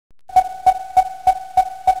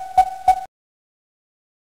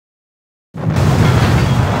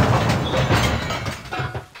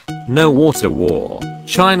No water war.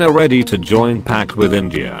 China ready to join pact with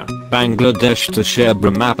India, Bangladesh to share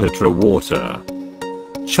Brahmaputra water.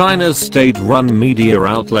 China's state-run media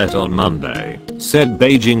outlet on Monday said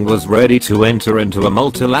Beijing was ready to enter into a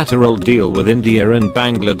multilateral deal with India and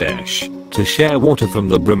Bangladesh to share water from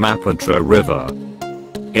the Brahmaputra River.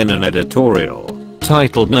 In an editorial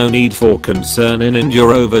titled "No Need for Concern in India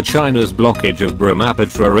over China's blockage of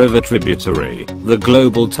Brahmaputra River tributary," the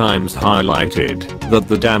Global Times highlighted that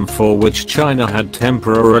the dam for which China had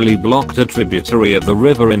temporarily blocked a tributary of the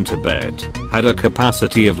river in Tibet had a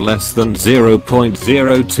capacity of less than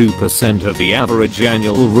 0.02% of the average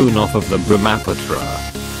annual runoff of the Brahmaputra.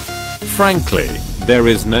 Frankly, there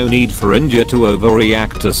is no need for India to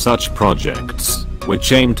overreact to such projects,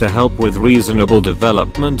 which aim to help with reasonable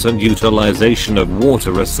development and utilization of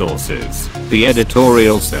water resources, the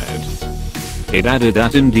editorial said. It added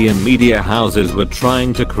that Indian media houses were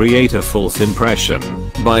trying to create a false impression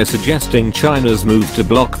by suggesting China's move to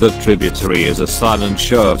block the tributary is a silent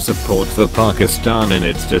show of support for Pakistan in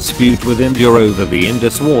its dispute with India over the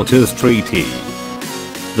Indus Waters Treaty.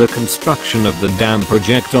 The construction of the dam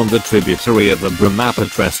project on the tributary of the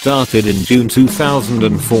Brahmaputra started in June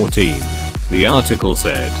 2014. The article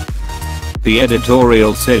said. The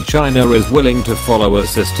editorial said China is willing to follow a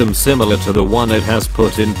system similar to the one it has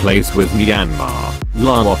put in place with Myanmar,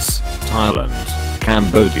 Laos, Thailand,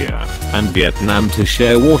 Cambodia, and Vietnam to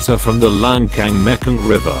share water from the Langkang-Mekong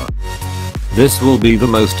River. This will be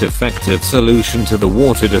the most effective solution to the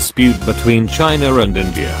water dispute between China and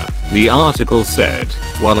India, the article said,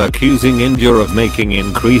 while accusing India of making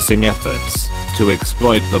increasing efforts to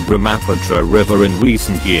exploit the Brahmaputra River in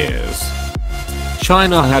recent years.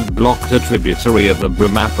 China had blocked a tributary of the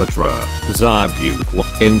Brahmaputra, Xayabukwa,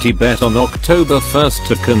 in Tibet on October 1st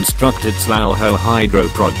to construct its Lalho hydro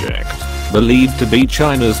project, believed to be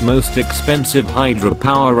China's most expensive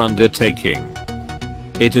hydropower undertaking.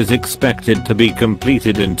 It is expected to be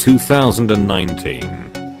completed in 2019.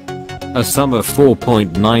 A sum of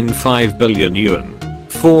 4.95 billion yuan,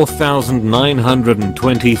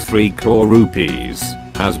 4,923 crore rupees,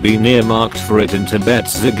 has been earmarked for it in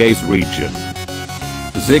Tibet's Zigaz region.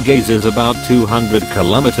 Zigaz is about 200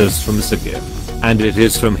 kilometers from Sikkim, and it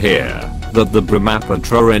is from here that the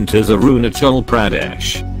Brahmaputra enters Arunachal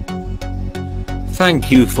Pradesh.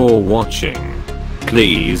 Thank you for watching.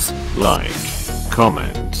 Please like,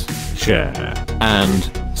 comment, share,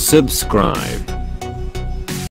 and subscribe.